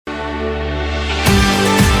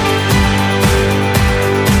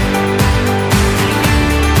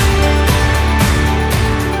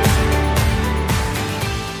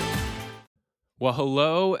Well,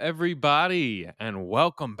 hello, everybody, and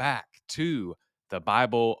welcome back to the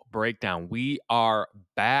Bible Breakdown. We are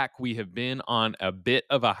back. We have been on a bit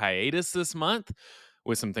of a hiatus this month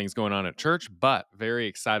with some things going on at church, but very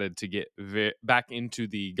excited to get back into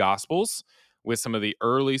the Gospels with some of the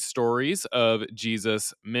early stories of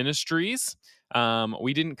Jesus' ministries.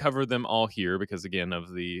 We didn't cover them all here because, again,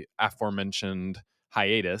 of the aforementioned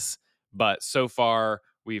hiatus, but so far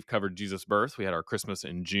we've covered Jesus' birth. We had our Christmas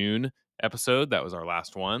in June episode. That was our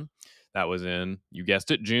last one. That was in, you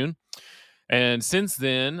guessed it, June. And since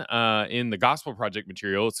then, in the Gospel Project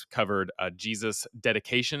material, it's covered Jesus'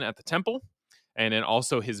 dedication at the temple and then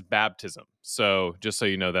also his baptism. So just so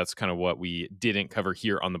you know, that's kind of what we didn't cover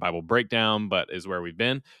here on the Bible Breakdown, but is where we've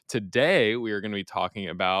been. Today, we are going to be talking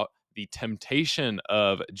about the temptation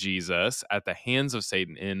of Jesus at the hands of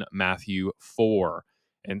Satan in Matthew 4.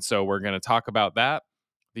 And so we're going to talk about that,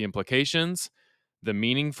 the implications, the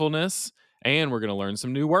meaningfulness, and we're going to learn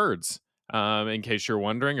some new words. In case you're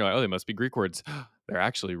wondering, you're like, oh, they must be Greek words. They're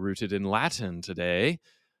actually rooted in Latin today.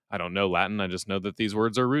 I don't know Latin. I just know that these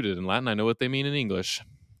words are rooted in Latin. I know what they mean in English.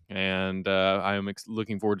 And I am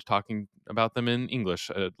looking forward to talking about them in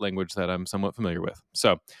English, a language that I'm somewhat familiar with.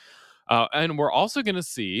 So, and we're also going to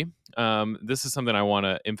see, this is something I want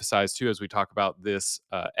to emphasize too as we talk about this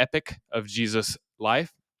epic of Jesus'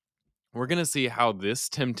 life. We're going to see how this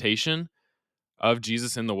temptation of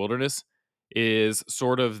Jesus in the wilderness is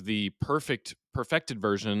sort of the perfected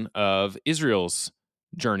version of Israel's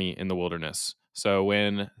journey in the wilderness. So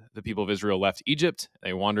when the people of Israel left Egypt,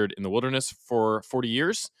 they wandered in the wilderness for 40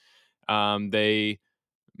 years. They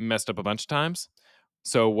messed up a bunch of times.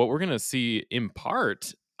 So what we're going to see in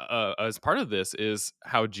part as part of this is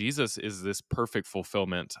how Jesus is this perfect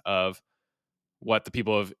fulfillment of what the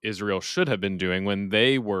people of Israel should have been doing when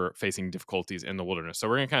they were facing difficulties in the wilderness. So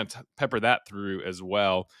we're going to kind of pepper that through as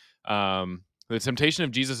well. The temptation of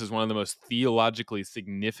Jesus is one of the most theologically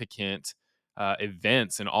significant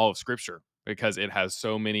events in all of Scripture because it has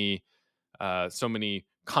so many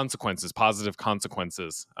consequences, positive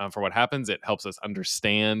consequences for what happens. It helps us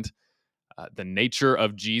understand the nature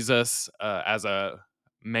of Jesus as a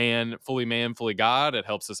man, fully God. It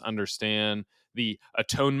helps us understand the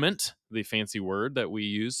atonement, the fancy word that we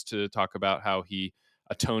use to talk about how he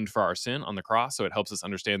atoned for our sin on the cross. So it helps us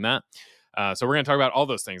understand that. So we're going to talk about all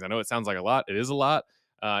those things. I know it sounds like a lot. It is a lot.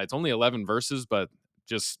 It's only 11 verses, but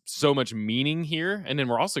just so much meaning here. And then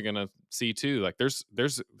we're also going to see too, like there's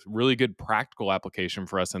really good practical application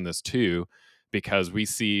for us in this too, because we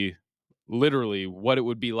see literally what it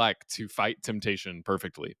would be like to fight temptation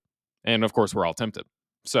perfectly. And of course, we're all tempted.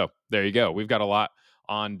 So there you go. We've got a lot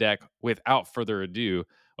on deck. Without further ado,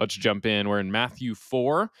 let's jump in. We're in Matthew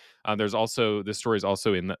 4. There's also, this story is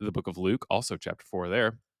also in the book of Luke, also chapter 4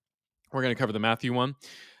 there. We're going to cover the Matthew one,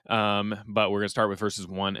 but we're going to start with verses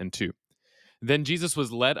 1 and 2. Then Jesus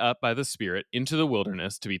was led up by the Spirit into the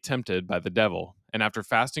wilderness to be tempted by the devil. And after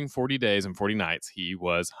fasting 40 days and 40 nights, he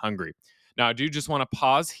was hungry. Now, I do just want to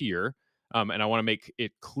pause here, and I want to make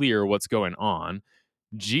it clear what's going on.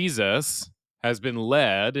 Jesus has been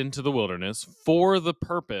led into the wilderness for the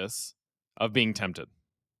purpose of being tempted.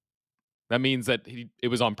 That means that it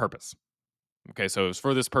was on purpose. Okay, so it was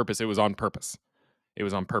for this purpose. It was on purpose. It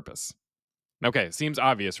was on purpose. Okay, seems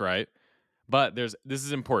obvious, right? But this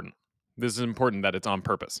is important. This is important that it's on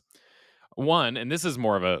purpose. One, and this is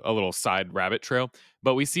more of a little side rabbit trail,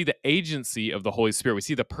 but we see the agency of the Holy Spirit. We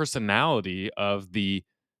see the personality of the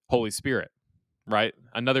Holy Spirit, right?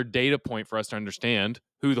 Another data point for us to understand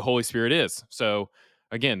who the Holy Spirit is. So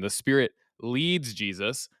again, the Spirit leads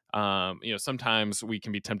Jesus. Sometimes we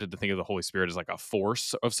can be tempted to think of the Holy Spirit as like a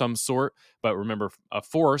force of some sort, but remember, a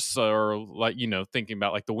force, or like, thinking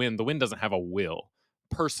about like the wind doesn't have a will.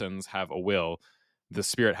 Persons have a will. The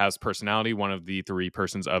Spirit has personality, one of the three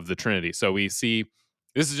persons of the Trinity. So we see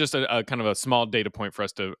this is just a kind of a small data point for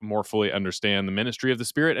us to more fully understand the ministry of the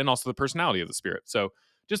Spirit and also the personality of the Spirit. So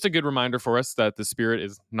just a good reminder for us that the Spirit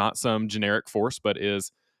is not some generic force, but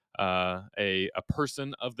is a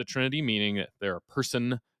person of the Trinity, meaning that there are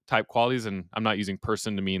person type qualities. And I'm not using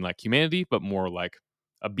person to mean like humanity, but more like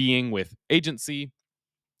a being with agency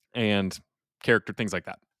and character, things like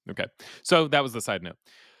that. Okay. So that was the side note.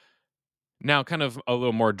 Now, kind of a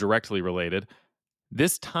little more directly related,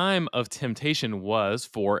 this time of temptation was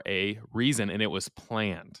for a reason and it was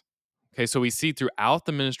planned. Okay, so we see throughout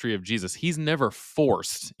the ministry of Jesus, he's never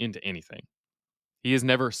forced into anything. He is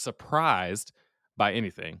never surprised by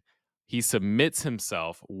anything. He submits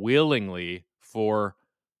himself willingly for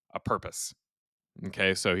a purpose.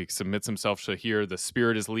 Okay, so he submits himself to here. The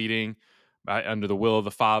Spirit is leading under the will of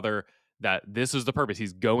the Father, that this is the purpose.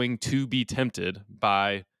 He's going to be tempted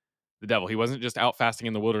by the devil. He wasn't just out fasting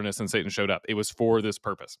in the wilderness and Satan showed up. It was for this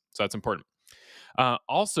purpose. So that's important.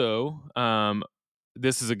 Also,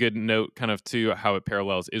 this is a good note kind of to how it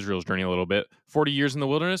parallels Israel's journey a little bit. 40 years in the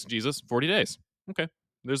wilderness, Jesus, 40 days. Okay.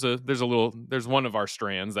 There's one of our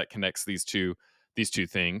strands that connects these two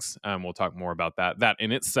things. We'll talk more about that. That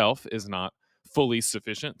in itself is not fully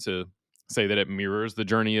sufficient to say that it mirrors the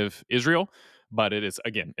journey of Israel, but it is,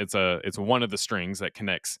 again, it's one of the strings that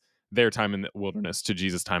connects their time in the wilderness to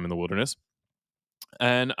Jesus' time in the wilderness.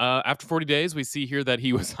 And after 40 days, we see here that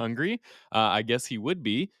he was hungry. I guess he would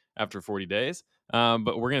be after 40 days.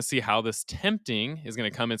 But we're going to see how this tempting is going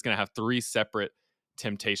to come. It's going to have three separate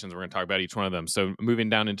temptations. We're going to talk about each one of them. So moving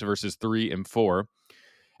down into verses 3 and 4.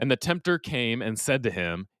 And the tempter came and said to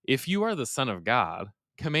him, "If you are the Son of God,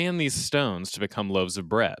 command these stones to become loaves of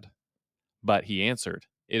bread." But he answered,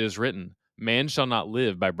 "It is written, man shall not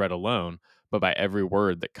live by bread alone, but by every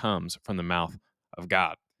word that comes from the mouth of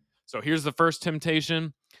God." So here's the first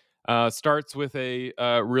temptation. Starts with a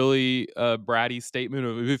really bratty statement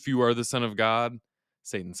of, "If you are the Son of God."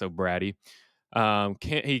 Satan's so bratty.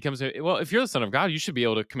 He comes to, well, if you're the Son of God, you should be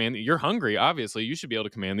able to command. You're hungry, obviously. You should be able to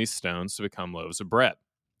command these stones to become loaves of bread.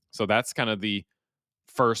 So that's kind of the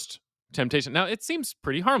first temptation. Now, it seems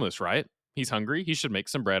pretty harmless, right? He's hungry. He should make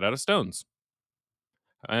some bread out of stones.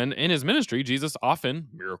 And in his ministry, Jesus often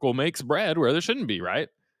miracle makes bread where there shouldn't be, right?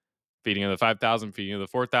 Feeding of the 5,000, feeding of the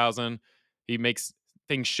 4,000. He makes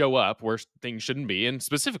things show up where things shouldn't be. And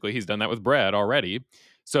specifically, he's done that with bread already.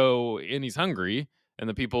 So, and he's hungry. And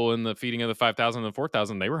the people in the feeding of the 5,000 and the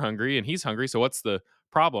 4,000, they were hungry and he's hungry. So, what's the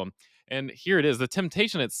problem? And here it is. The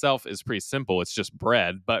temptation itself is pretty simple. It's just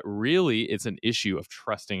bread, but really it's an issue of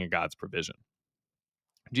trusting in God's provision.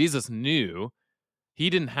 Jesus knew he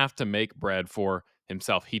didn't have to make bread for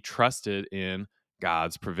himself, he trusted in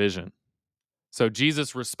God's provision. So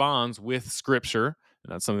Jesus responds with scripture.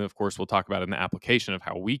 And that's something, of course, we'll talk about in the application of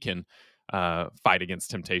how we can fight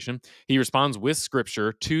against temptation. He responds with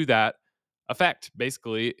scripture to that effect.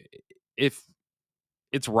 Basically, if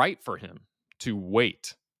it's right for him to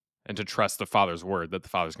wait and to trust the Father's word that the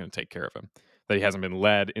Father's going to take care of him, that he hasn't been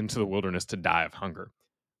led into the wilderness to die of hunger,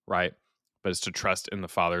 right? But it's to trust in the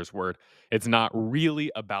Father's word. It's not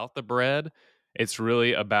really about the bread. It's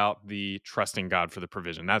really about the trusting God for the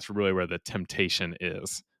provision. That's really where the temptation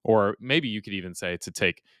is. Or maybe you could even say to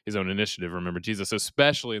take his own initiative. Remember, Jesus,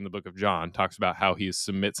 especially in the book of John, talks about how he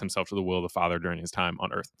submits himself to the will of the Father during his time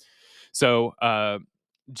on earth. So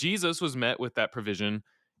Jesus was met with that provision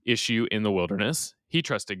issue in the wilderness. He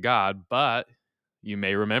trusted God, but you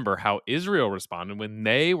may remember how Israel responded when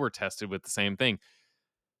they were tested with the same thing.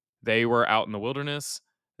 They were out in the wilderness.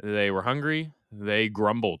 They were hungry. They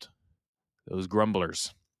grumbled, those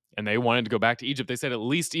grumblers. And they wanted to go back to Egypt. They said, at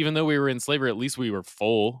least, even though we were in slavery, at least we were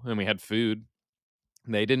full and we had food.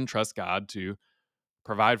 They didn't trust God to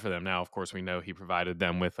provide for them. Now, of course, we know he provided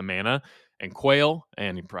them with the manna and quail,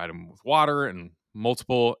 and he provided them with water in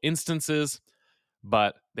multiple instances,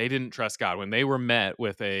 but they didn't trust God. When they were met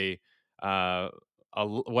with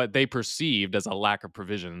what they perceived as a lack of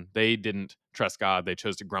provision, they didn't trust God. They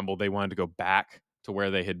chose to grumble. They wanted to go back to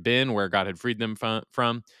where they had been, where God had freed them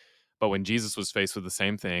from. But when Jesus was faced with the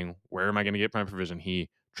same thing, where am I going to get my provision? He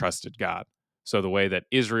trusted God. So the way that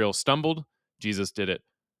Israel stumbled, Jesus did it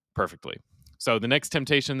perfectly. So the next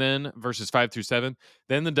temptation then, verses 5-7,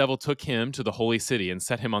 then the devil took him to the holy city and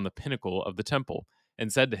set him on the pinnacle of the temple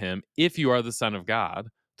and said to him, "If you are the Son of God,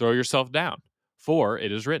 throw yourself down, for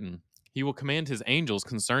it is written, he will command his angels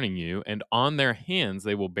concerning you, and on their hands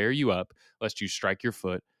they will bear you up, lest you strike your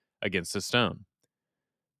foot against a stone."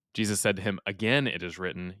 Jesus said to him, "Again it is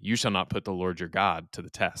written, you shall not put the Lord your God to the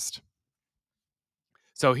test."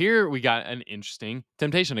 So here we got an interesting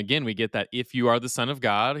temptation. Again, we get that if you are the Son of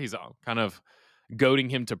God, he's kind of goading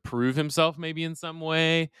him to prove himself maybe in some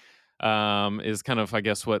way, is kind of, I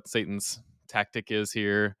guess, what Satan's tactic is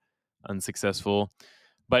here, unsuccessful.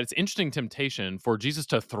 But it's interesting temptation for Jesus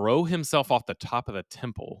to throw himself off the top of the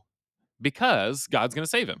temple because God's going to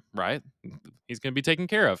save him, right? He's going to be taken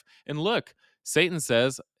care of. And look, Satan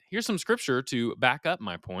says, here's some scripture to back up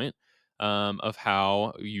my point of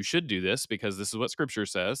how you should do this, because this is what scripture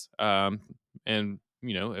says. And,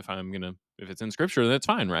 if it's in scripture, then it's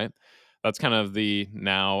fine, right? That's kind of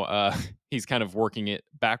he's kind of working it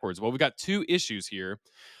backwards. Well, we got two issues here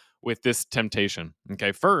with this temptation.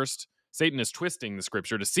 Okay, first, Satan is twisting the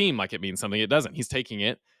scripture to seem like it means something it doesn't. He's taking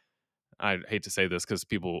it, I hate to say this because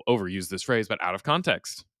people overuse this phrase, but out of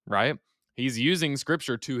context, right? He's using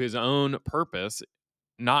scripture to his own purpose,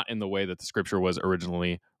 not in the way that the scripture was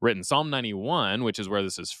originally written. Psalm 91, which is where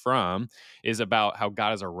this is from, is about how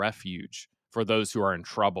God is a refuge for those who are in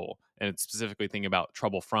trouble. And it's specifically thinking about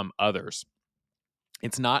trouble from others.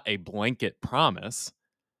 It's not a blanket promise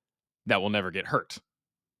that will never get hurt,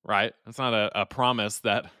 right? It's not a promise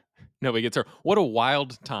that nobody gets hurt. What a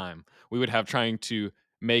wild time we would have trying to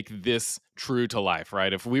make this true to life,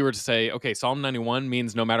 right? If we were to say, okay, Psalm 91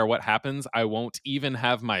 means no matter what happens, I won't even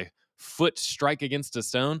have my foot strike against a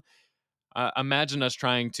stone. Imagine us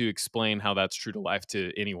trying to explain how that's true to life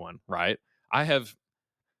to anyone, right? I have,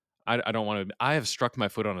 I don't want to, I have struck my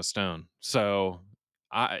foot on a stone. So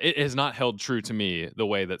it has not held true to me the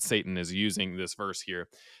way that Satan is using this verse here.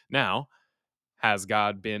 Now, has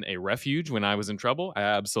God been a refuge when I was in trouble?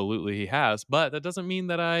 Absolutely, he has. But that doesn't mean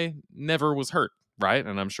that I never was hurt, right?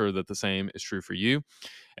 And I'm sure that the same is true for you.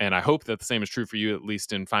 And I hope that the same is true for you, at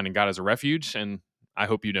least in finding God as a refuge. And I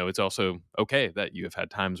hope you know it's also okay that you have had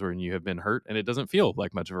times when you have been hurt and it doesn't feel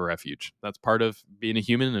like much of a refuge. That's part of being a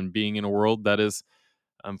human and being in a world that is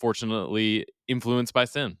unfortunately influenced by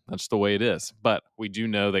sin. That's the way it is. But we do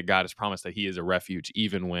know that God has promised that he is a refuge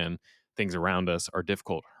even when things around us are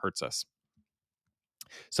difficult, hurts us.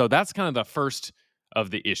 So that's kind of the first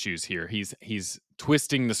of the issues here. He's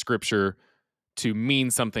twisting the scripture to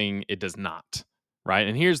mean something it does not, right?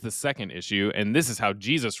 And here's the second issue, and this is how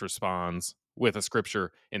Jesus responds with a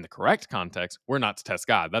scripture in the correct context. We're not to test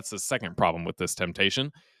God. That's the second problem with this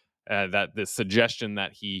temptation, that this suggestion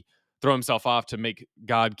that he throw himself off to make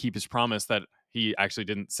God keep his promise that he actually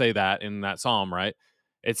didn't say that in that psalm, right?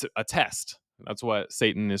 It's a test. That's what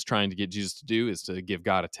Satan is trying to get Jesus to do, is to give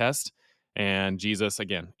God a test. And Jesus,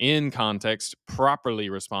 again, in context, properly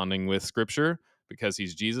responding with scripture because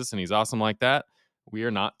he's Jesus and he's awesome like that. We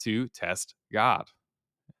are not to test God.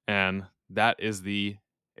 And that is the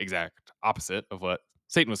exact opposite of what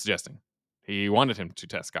Satan was suggesting. He wanted him to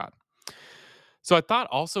test God. So I thought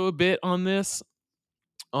also a bit on this,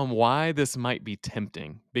 on why this might be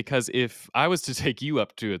tempting. Because if I was to take you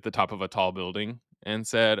up to the top of a tall building and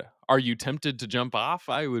said, "Are you tempted to jump off?"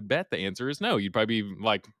 I would bet the answer is no. You'd probably be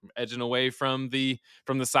like edging away from the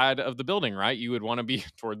side of the building, right? You would want to be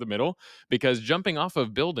toward the middle, because jumping off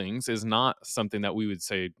of buildings is not something that we would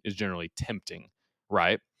say is generally tempting,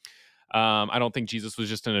 right? I don't think Jesus was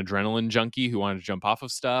just an adrenaline junkie who wanted to jump off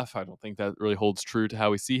of stuff. I don't think that really holds true to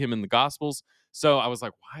how we see him in the Gospels. So I was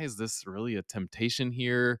like, why is this really a temptation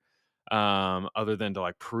here? Other than to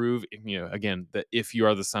like prove, again, that if you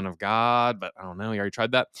are the Son of God, but I don't know, you already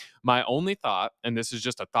tried that. My only thought, and this is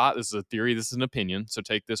just a thought, this is a theory, this is an opinion, so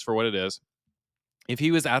take this for what it is. If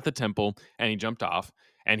he was at the temple and he jumped off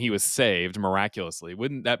and he was saved miraculously,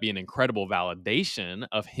 wouldn't that be an incredible validation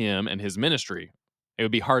of him and his ministry? It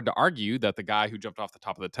would be hard to argue that the guy who jumped off the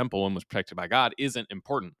top of the temple and was protected by God isn't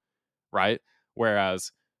important, right?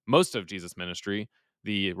 Whereas most of Jesus' ministry,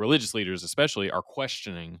 the religious leaders especially, are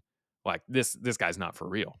questioning, like, this guy's not for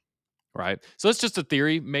real, right? So it's just a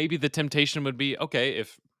theory. Maybe the temptation would be, okay,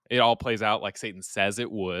 if it all plays out like Satan says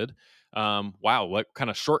it would, wow, what kind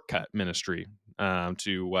of shortcut ministry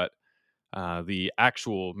to what the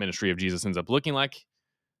actual ministry of Jesus ends up looking like?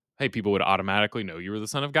 Hey, people would automatically know you were the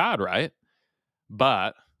Son of God, right?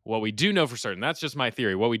 But what we do know for certain, that's just my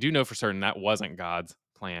theory. What we do know for certain, that wasn't God's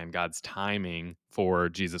plan, God's timing for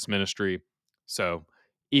Jesus' ministry. So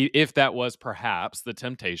if that was perhaps the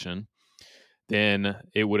temptation, then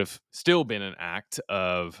it would have still been an act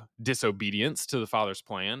of disobedience to the Father's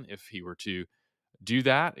plan if he were to do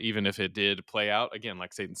that, even if it did play out, again,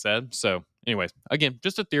 like Satan said. So, anyways, again,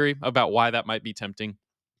 just a theory about why that might be tempting.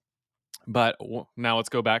 But now let's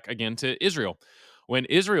go back again to Israel. When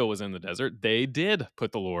Israel was in the desert, they did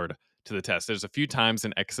put the Lord to the test. There's a few times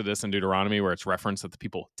in Exodus and Deuteronomy where it's referenced that the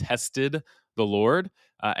people tested the Lord.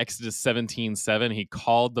 Exodus 17:7, he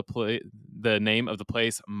called the name of the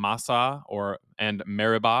place Massah and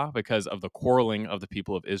Meribah because of the quarreling of the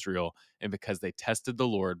people of Israel and because they tested the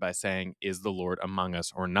Lord by saying, "Is the Lord among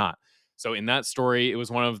us or not?" So in that story, it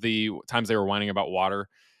was one of the times they were whining about water.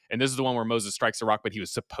 And this is the one where Moses strikes the rock, but he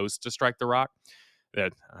was supposed to strike the rock.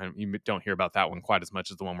 That you don't hear about that one quite as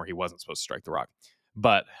much as the one where he wasn't supposed to strike the rock.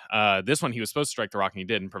 But this one, he was supposed to strike the rock, and he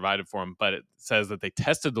did, and provided for him. But it says that they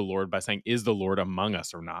tested the Lord by saying, "Is the Lord among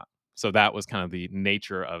us or not?" So that was kind of the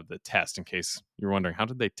nature of the test. In case you're wondering, how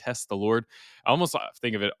did they test the Lord? I almost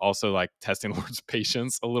think of it also like testing the Lord's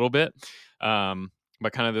patience a little bit.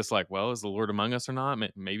 But kind of this like, well, is the Lord among us or not?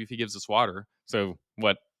 Maybe if he gives us water. So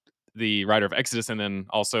what the writer of Exodus and then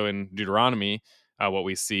also in Deuteronomy, what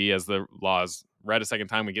we see as the law is read a second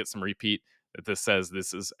time, we get some repeat that this says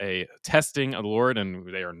this is a testing of the Lord,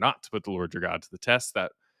 and they are not to put the Lord your God to the test.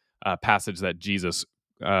 That passage that Jesus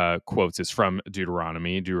quotes is from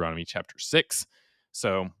Deuteronomy chapter 6.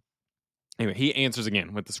 So Anyway, he answers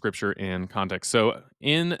again with the scripture in context. So,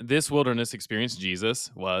 in this wilderness experience, Jesus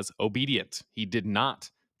was obedient. He did not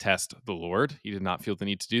test the Lord, he did not feel the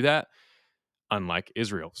need to do that, unlike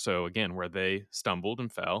Israel. So, again, where they stumbled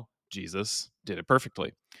and fell, Jesus did it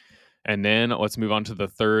perfectly. And then let's move on to the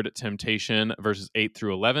third temptation, verses 8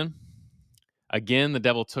 through 11. Again, the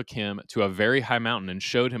devil took him to a very high mountain and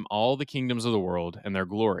showed him all the kingdoms of the world and their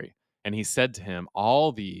glory. And he said to him,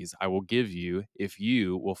 "All these I will give you if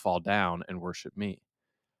you will fall down and worship me."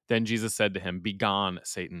 Then Jesus said to him, "Begone,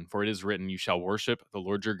 Satan, for it is written, you shall worship the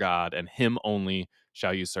Lord your God, and him only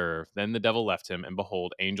shall you serve." Then the devil left him, and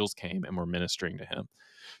behold, angels came and were ministering to him.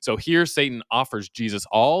 So here Satan offers Jesus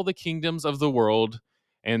all the kingdoms of the world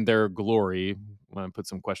and their glory. I'm going to put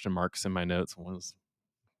some question marks in my notes. One is,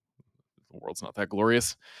 the world's not that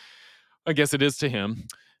glorious. I guess it is to him.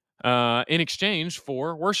 In exchange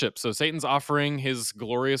for worship. So Satan's offering his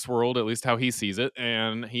glorious world, at least how he sees it,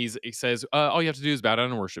 and he says, "All you have to do is bow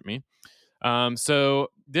down and worship me."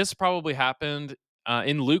 So this probably happened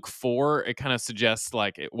in Luke 4. It kind of suggests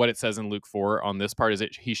what it says in Luke 4 on this part is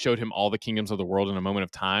that he showed him all the kingdoms of the world in a moment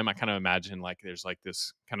of time. I kind of imagine like there's like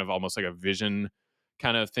this kind of almost like a vision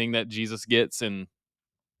kind of thing that Jesus gets and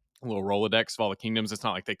a little Rolodex of all the kingdoms. It's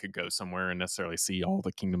not like they could go somewhere and necessarily see all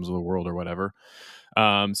the kingdoms of the world or whatever.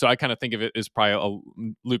 So I kind of think of it as probably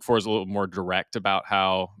Luke 4 is a little more direct about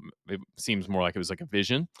how it seems more like it was like a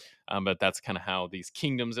vision, but that's kind of how these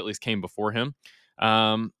kingdoms at least came before him.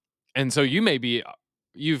 And so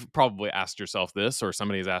you've probably asked yourself this, or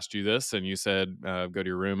somebody has asked you this, and you said, "Go to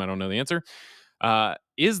your room. I don't know the answer."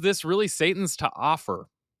 Is this really Satan's to offer?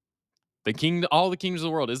 All the kingdoms of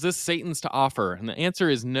the world, is this Satan's to offer? And the answer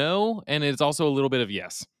is no, and it's also a little bit of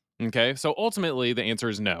yes. Okay, so ultimately the answer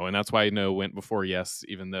is no, and that's why no went before yes,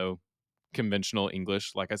 even though conventional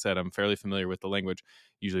English, like I said, I'm fairly familiar with the language.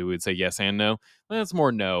 Usually we would say yes and no. Well, it's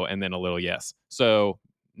more no and then a little yes. So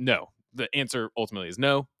no, the answer ultimately is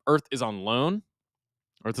no. Earth is on loan.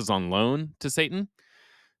 Earth is on loan to Satan.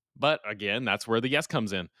 But again, that's where the yes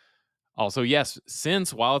comes in. Also, yes,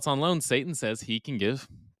 since while it's on loan, Satan says he can give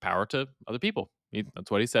power to other people. That's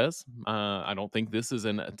what he says. I don't think this is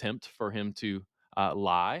an attempt for him to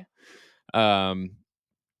lie. Um,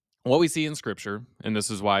 what we see in scripture, and this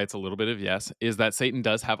is why it's a little bit of yes, is that Satan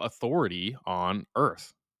does have authority on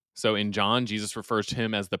earth. So in John, Jesus refers to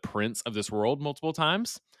him as the prince of this world multiple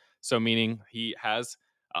times. So, meaning he has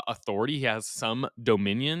authority, he has some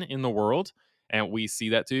dominion in the world. And we see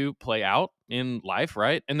that to play out in life,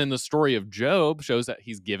 right? And then the story of Job shows that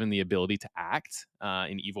he's given the ability to act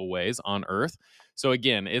in evil ways on earth. So,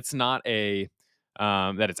 again, it's not that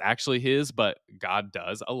it's actually his, but God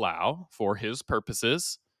does allow for his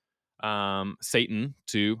purposes Satan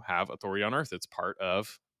to have authority on earth. It's part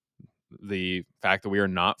of the fact that we are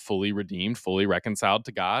not fully redeemed, fully reconciled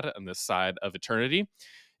to God on this side of eternity,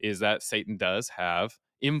 is that Satan does have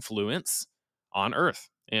influence on earth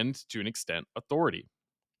and to an extent authority,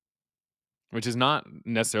 which is not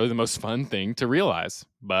necessarily the most fun thing to realize.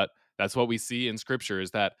 But that's what we see in scripture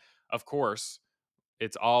is that, of course,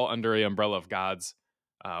 it's all under the umbrella of God's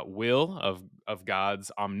will, of God's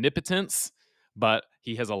omnipotence, but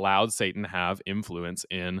he has allowed Satan to have influence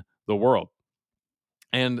in the world.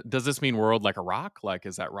 And does this mean world like a rock? Like,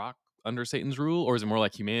 is that rock under Satan's rule? Or is it more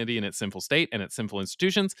like humanity in its sinful state and its sinful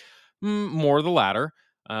institutions? More the latter.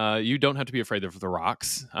 You don't have to be afraid of the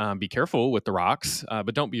rocks. Be careful with the rocks,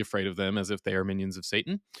 but don't be afraid of them as if they are minions of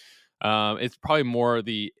Satan. It's probably more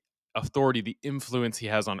the authority, the influence he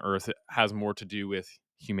has on earth has more to do with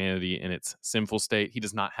humanity in its sinful state. He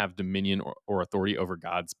does not have dominion or authority over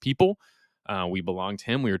God's people. We belong to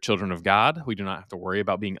him. We are children of God. We do not have to worry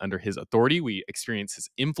about being under his authority. We experience his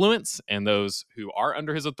influence and those who are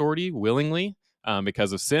under his authority willingly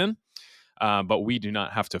because of sin. But we do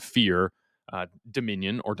not have to fear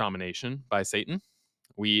dominion or domination by Satan.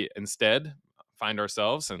 We instead find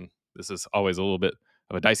ourselves, and this is always a little bit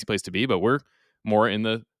of a dicey place to be, but we're more in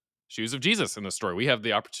the shoes of Jesus in the story. We have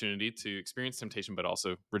the opportunity to experience temptation, but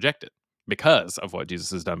also reject it because of what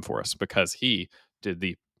Jesus has done for us, because he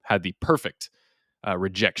had the perfect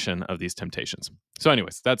rejection of these temptations. So,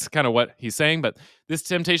 anyways, that's kind of what he's saying. But this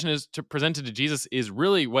temptation is presented to Jesus is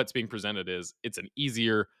really what's being presented is it's an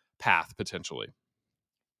easier path potentially.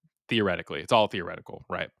 Theoretically, it's all theoretical,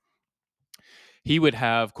 right? He would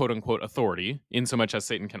have quote unquote authority in so much as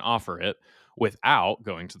Satan can offer it without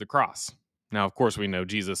going to the cross. Now, of course, we know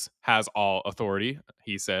Jesus has all authority.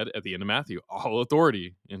 He said at the end of Matthew, all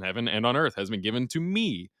authority in heaven and on earth has been given to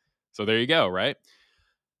me. So there you go, right?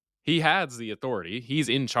 He has the authority. He's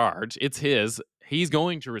in charge. It's his. He's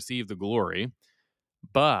going to receive the glory.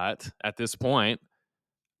 But at this point,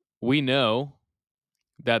 we know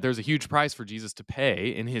that there's a huge price for Jesus to pay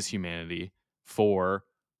in his humanity for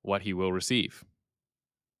what he will receive.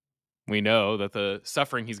 We know that the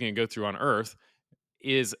suffering he's going to go through on earth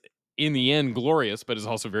is in the end glorious, but is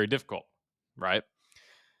also very difficult, right?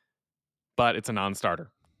 But it's a non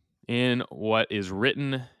starter. In what is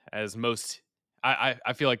written as most,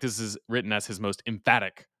 I feel like this is written as his most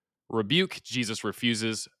emphatic rebuke. Jesus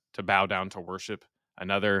refuses to bow down to worship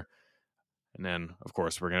another. And then, of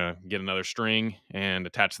course, we're going to get another string and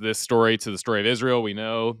attach this story to the story of Israel. We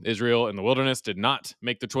know Israel in the wilderness did not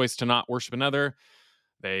make the choice to not worship another.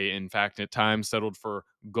 They, in fact, at times settled for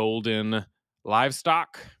golden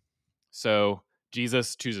livestock. So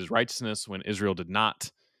Jesus chooses righteousness when Israel did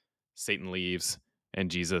not. Satan leaves,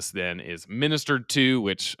 and Jesus then is ministered to,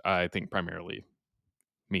 which I think primarily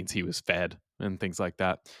means he was fed and things like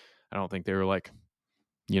that. I don't think they were like,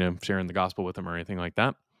 sharing the gospel with him or anything like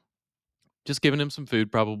that. Just giving him some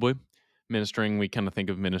food, probably. Ministering, we kind of think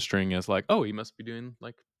of ministering as like, oh, he must be doing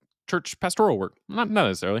like church pastoral work. Not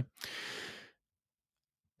necessarily.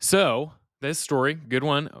 So, this story, good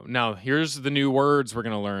one. Now, here's the new words we're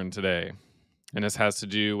going to learn today. And this has to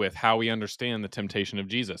do with how we understand the temptation of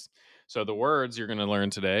Jesus. So, the words you're going to learn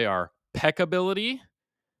today are peccability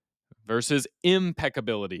versus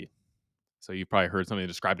impeccability. So, you've probably heard something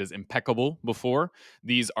described as impeccable before.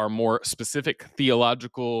 These are more specific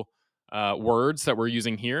theological words that we're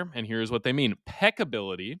using here. And here's what they mean.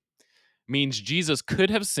 Peccability means Jesus could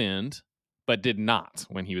have sinned, but did not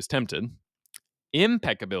when he was tempted.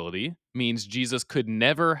 Impeccability means Jesus could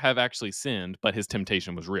never have actually sinned, but his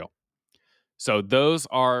temptation was real. So those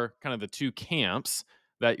are kind of the two camps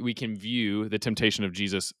that we can view the temptation of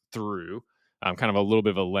Jesus through, kind of a little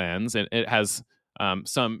bit of a lens, and it has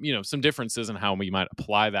some differences in how we might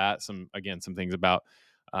apply that. Some things about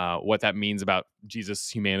what that means about Jesus'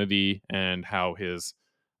 humanity and how his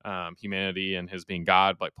humanity and his being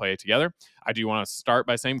God like play together. I do want to start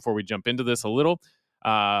by saying before we jump into this a little,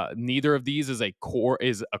 neither of these is a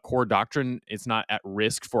core doctrine. It's not at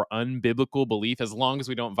risk for unbiblical belief as long as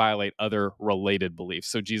we don't violate other related beliefs.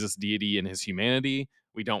 So Jesus' deity and his humanity,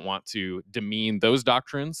 we don't want to demean those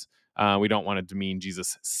doctrines. We don't want to demean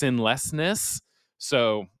Jesus' sinlessness.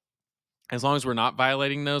 So as long as we're not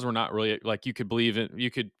violating those, we're not really like you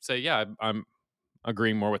could say, yeah, I'm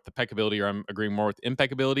agreeing more with the peccability or I'm agreeing more with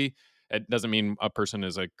impeccability. It doesn't mean a person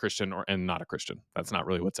is a Christian and not a Christian. That's not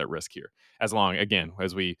really what's at risk here. As long, again,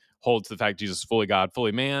 as we hold to the fact Jesus is fully God,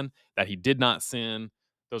 fully man, that he did not sin.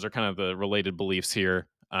 Those are kind of the related beliefs here.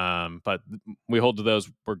 But we hold to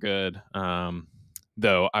those. We're good.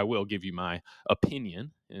 Though I will give you my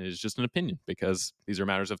opinion. It is just an opinion because these are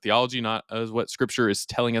matters of theology, not as what Scripture is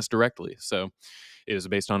telling us directly. So it is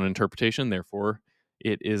based on an interpretation. Therefore,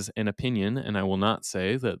 it is an opinion, and I will not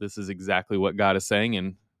say that this is exactly what God is saying.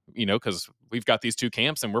 And, because we've got these two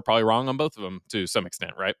camps and we're probably wrong on both of them to some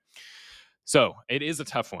extent, right? So it is a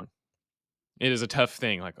tough one. It is a tough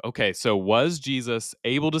thing. Like, okay, so was Jesus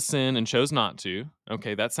able to sin and chose not to?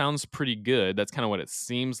 Okay, that sounds pretty good. That's kind of what it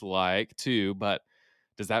seems like too. But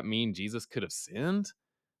does that mean Jesus could have sinned?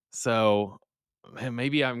 So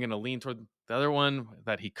maybe I'm going to lean toward the other one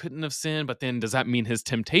that he couldn't have sinned. But then does that mean his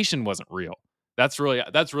temptation wasn't real? That's really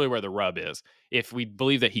where the rub is. If we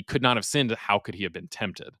believe that he could not have sinned, how could he have been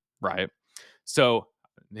tempted? Right. So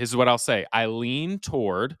this is what I'll say. I lean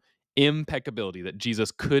toward impeccability, that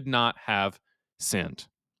Jesus could not have sinned.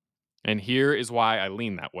 And here is why I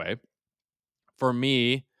lean that way. For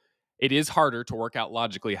me, it is harder to work out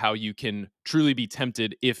logically how you can truly be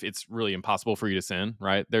tempted if it's really impossible for you to sin,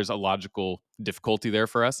 right? There's a logical difficulty there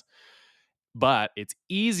for us. But it's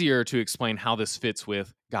easier to explain how this fits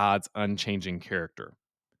with God's unchanging character.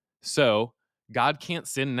 So, God can't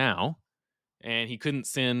sin now, and he couldn't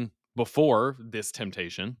sin before this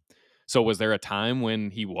temptation. So, was there a time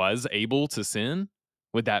when he was able to sin?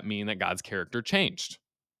 Would that mean that God's character changed?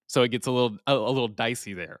 So it gets a little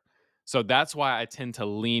dicey there. So that's why I tend to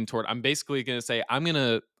lean toward. I'm basically going to say I'm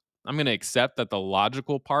gonna accept that the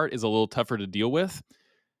logical part is a little tougher to deal with,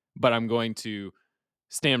 but I'm going to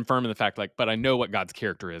stand firm in the fact, like, but I know what God's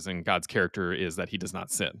character is, and God's character is that he does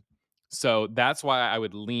not sin. So that's why I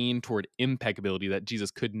would lean toward impeccability, that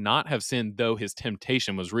Jesus could not have sinned, though his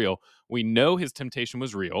temptation was real. We know his temptation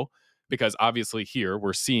was real because obviously here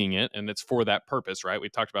we're seeing it, and it's for that purpose, right? We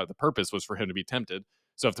talked about the purpose was for him to be tempted.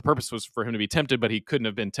 So if the purpose was for him to be tempted, but he couldn't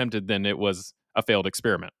have been tempted, then it was a failed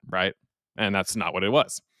experiment, right? And that's not what it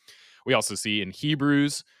was. We also see in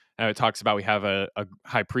Hebrews, it talks about we have a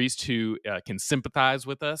high priest who can sympathize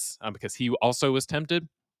with us because he also was tempted.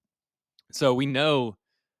 So we know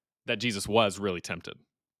that Jesus was really tempted.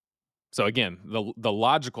 So again, the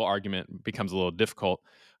logical argument becomes a little difficult.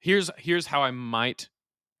 Here's how I might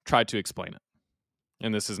try to explain it.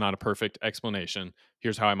 And this is not a perfect explanation.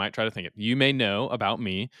 Here's how I might try to think it. You may know about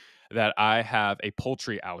me that I have a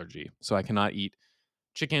poultry allergy, so I cannot eat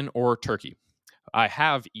chicken or turkey. I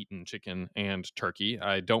have eaten chicken and turkey.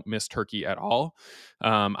 I don't miss turkey at all.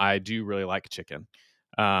 I do really like chicken.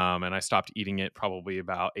 And I stopped eating it probably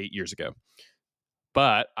about 8 years ago.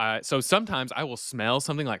 But so sometimes I will smell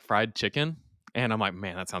something like fried chicken and I'm like,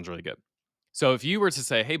 man, that sounds really good. So if you were to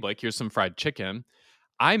say, hey, Blake, here's some fried chicken,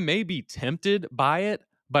 I may be tempted by it,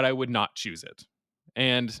 but I would not choose it.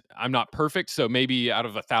 And I'm not perfect. So maybe out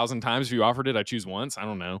of 1,000 times if you offered it, I choose once. I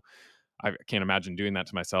don't know. I can't imagine doing that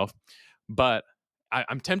to myself. But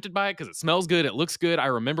I'm tempted by it because it smells good. It looks good. I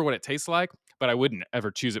remember what it tastes like, but I wouldn't ever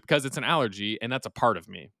choose it because it's an allergy and that's a part of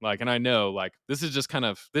me. Like, and I know like this is just kind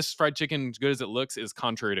of this fried chicken, as good as it looks, is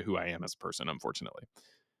contrary to who I am as a person, unfortunately.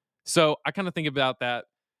 So I kind of think about that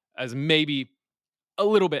as maybe a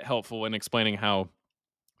little bit helpful in explaining how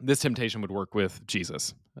this temptation would work with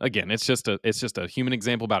Jesus. Again, it's just a human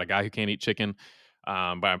example about a guy who can't eat chicken. But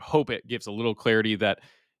I hope it gives a little clarity that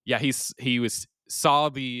yeah, he was saw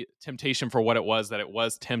the temptation for what it was, that it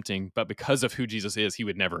was tempting, but because of who Jesus is, he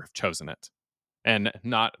would never have chosen it. And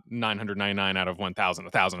not 999 out of 1,000,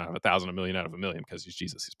 1,000 out of 1,000, a million out of a million, because he's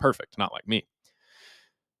Jesus. He's perfect, not like me.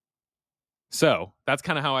 So that's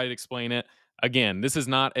kind of how I'd explain it. Again, this is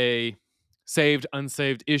not a saved,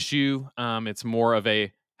 unsaved issue. It's more of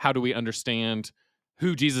a how do we understand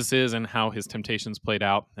who Jesus is and how his temptations played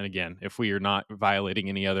out. And again, if we are not violating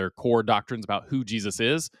any other core doctrines about who Jesus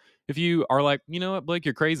is, if you are like, you know what, Blake,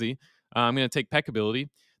 you're crazy, I'm going to take peccability,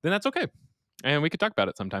 then that's okay. And we could talk about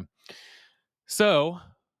it sometime. So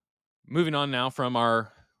moving on now from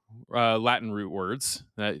our Latin root words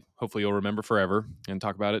that hopefully you'll remember forever and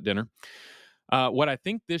talk about at dinner. What I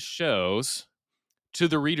think this shows to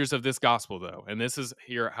the readers of this gospel, though, and this is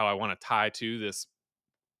here how I want to tie to this,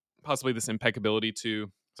 possibly this impeccability to.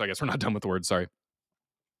 So I guess we're not done with the word. Sorry.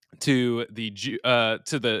 To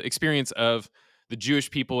the experience of the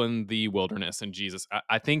Jewish people in the wilderness and Jesus.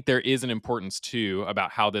 I think there is an importance too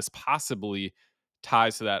about how this possibly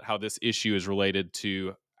ties to that. How this issue is related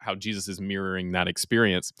to how Jesus is mirroring that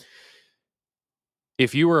experience.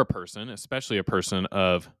 If you were a person, especially a person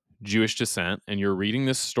of Jewish descent, and you're reading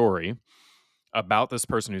this story about this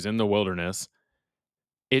person who's in the wilderness,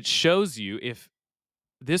 it shows you if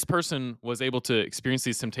this person was able to experience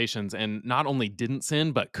these temptations and not only didn't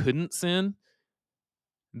sin, but couldn't sin,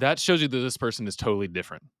 that shows you that this person is totally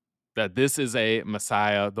different. That this is a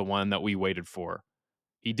Messiah, the one that we waited for.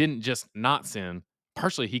 He didn't just not sin,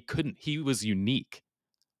 partially, he couldn't. He was unique.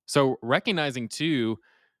 So recognizing too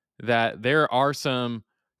that there are some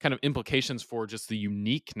kind of implications for just the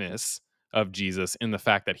uniqueness of Jesus in the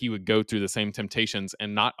fact that he would go through the same temptations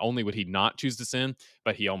and not only would he not choose to sin,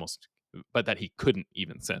 but that he couldn't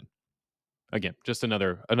even sin. Again, just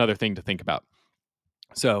another thing to think about.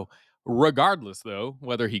 So, regardless though,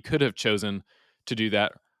 whether he could have chosen to do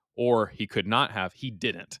that or he could not have, he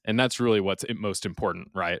didn't. And that's really what's most important,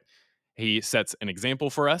 right? He sets an example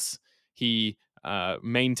for us. He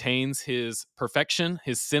maintains his perfection,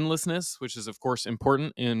 his sinlessness, which is of course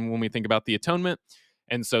important in when we think about the atonement.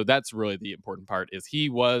 And so that's really the important part: is he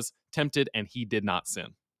was tempted and he did not sin.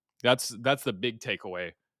 That's the big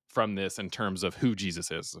takeaway from this in terms of who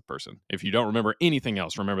Jesus is as a person. If you don't remember anything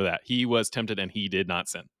else, remember that he was tempted and he did not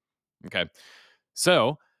sin. Okay,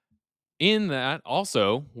 so in that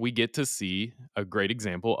also we get to see a great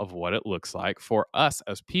example of what it looks like for us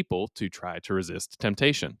as people to try to resist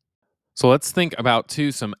temptation. So let's think about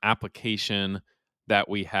too some application that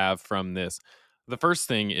we have from this. The first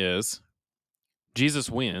thing is Jesus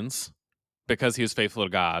wins because he was faithful to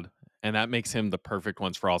God, and that makes him the perfect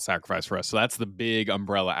once for all sacrifice for us. So that's the big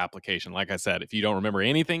umbrella application. Like I said, if you don't remember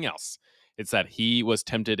anything else, it's that he was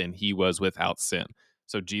tempted and he was without sin.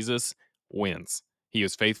 So Jesus wins. He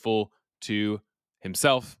was faithful to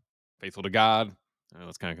himself, faithful to God. I know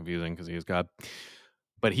that's kind of confusing because he is God,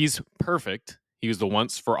 but he's perfect. He was the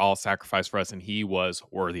once for all sacrifice for us, and he was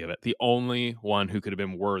worthy of it. The only one who could have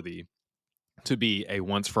been worthy to be a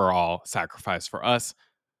once for all sacrifice for us,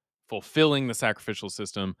 fulfilling the sacrificial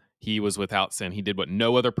system. He was without sin. He did what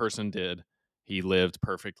no other person did. He lived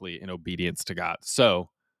perfectly in obedience to God. So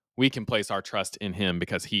we can place our trust in him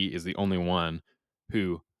because he is the only one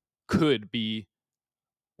who could be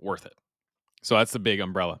worth it. So that's the big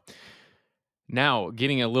umbrella. Now,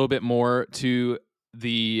 getting a little bit more to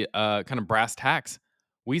the kind of brass tacks,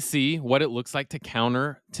 we see what it looks like to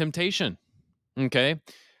counter temptation. Okay.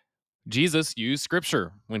 Jesus used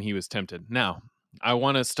scripture when he was tempted. Now, I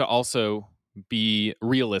want us to also be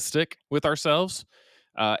realistic with ourselves.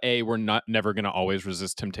 We're not never going to always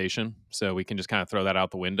resist temptation, so we can just kind of throw that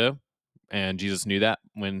out the window. And Jesus knew that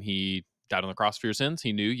when he died on the cross for your sins,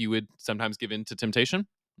 he knew you would sometimes give in to temptation.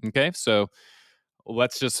 Okay, so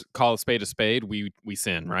let's just call a spade. We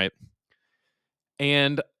sin, right?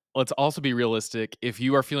 And let's also be realistic. If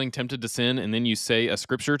you are feeling tempted to sin and then you say a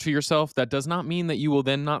scripture to yourself, that does not mean that you will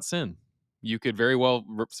then not sin. You could very well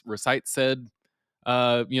recite said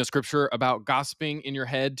scripture about gossiping in your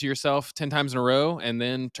head to yourself 10 times in a row and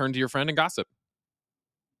then turn to your friend and gossip.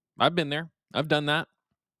 I've been there. I've done that.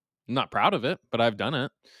 I'm not proud of it, but I've done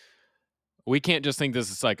it. We can't just think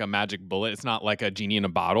this is like a magic bullet. It's not like a genie in a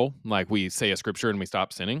bottle. Like we say a scripture and we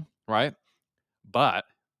stop sinning, right? But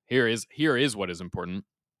here is what is important.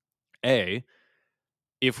 A,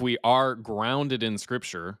 if we are grounded in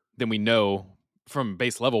scripture, then we know from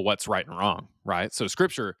base level what's right and wrong, right? So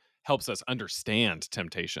scripture helps us understand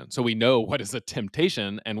temptation. So we know what is a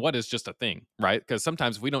temptation and what is just a thing, right? Because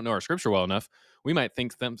sometimes if we don't know our scripture well enough, we might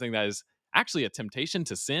think something that is actually a temptation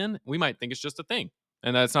to sin, we might think it's just a thing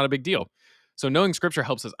and that's not a big deal. So knowing scripture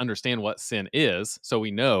helps us understand what sin is so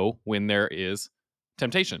we know when there is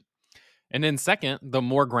temptation. And then, second, the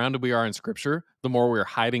more grounded we are in scripture, the more we're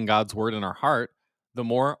hiding God's word in our heart, the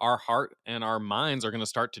more our heart and our minds are going to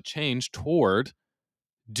start to change toward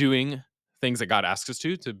doing things that God asks us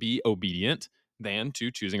to be obedient than to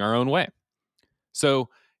choosing our own way. So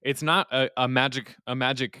it's not a magic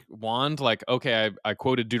wand like, okay, I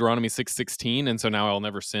quoted Deuteronomy 6:16, and so now I'll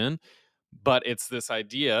never sin. But it's this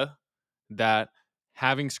idea that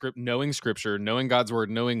knowing scripture, knowing God's word,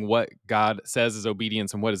 knowing what God says is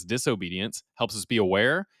obedience and what is disobedience helps us be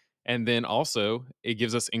aware. And then also it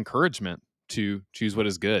gives us encouragement to choose what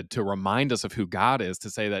is good, to remind us of who God is, to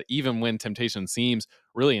say that even when temptation seems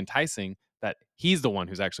really enticing, that he's the one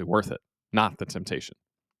who's actually worth it, not the temptation.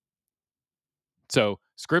 So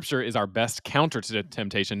scripture is our best counter to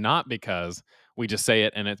temptation, not because we just say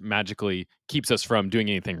it and it magically keeps us from doing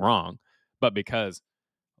anything wrong, but because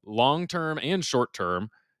long term and short term,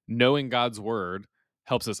 knowing God's word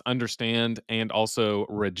helps us understand and also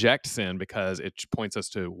reject sin because it points us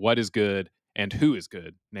to what is good and who is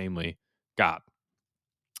good, namely God.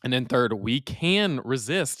 And then third, we can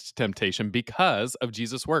resist temptation because of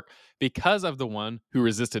Jesus' work. Because of the one who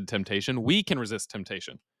resisted temptation, we can resist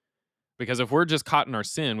temptation. Because if we're just caught in our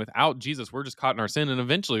sin without Jesus, we're just caught in our sin. And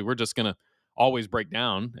eventually we're just going to always break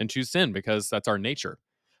down and choose sin because that's our nature.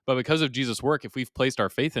 But because of Jesus' work, if we've placed our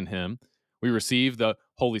faith in him, we receive the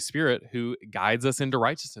Holy Spirit who guides us into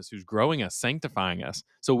righteousness, who's growing us, sanctifying us.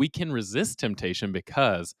 So we can resist temptation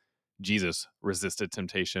because Jesus resisted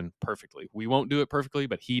temptation perfectly. We won't do it perfectly,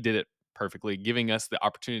 but he did it perfectly, giving us the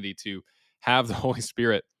opportunity to have the Holy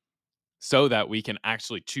Spirit so that we can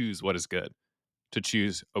actually choose what is good, to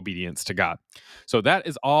choose obedience to God. So that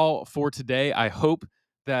is all for today. I hope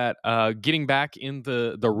that getting back in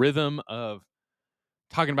the rhythm of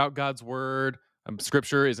talking about God's word,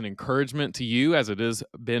 scripture is an encouragement to you as it has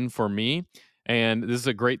been for me. And this is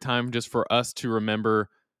a great time just for us to remember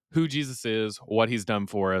who Jesus is, what he's done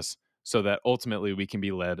for us, so that ultimately we can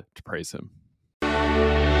be led to praise him.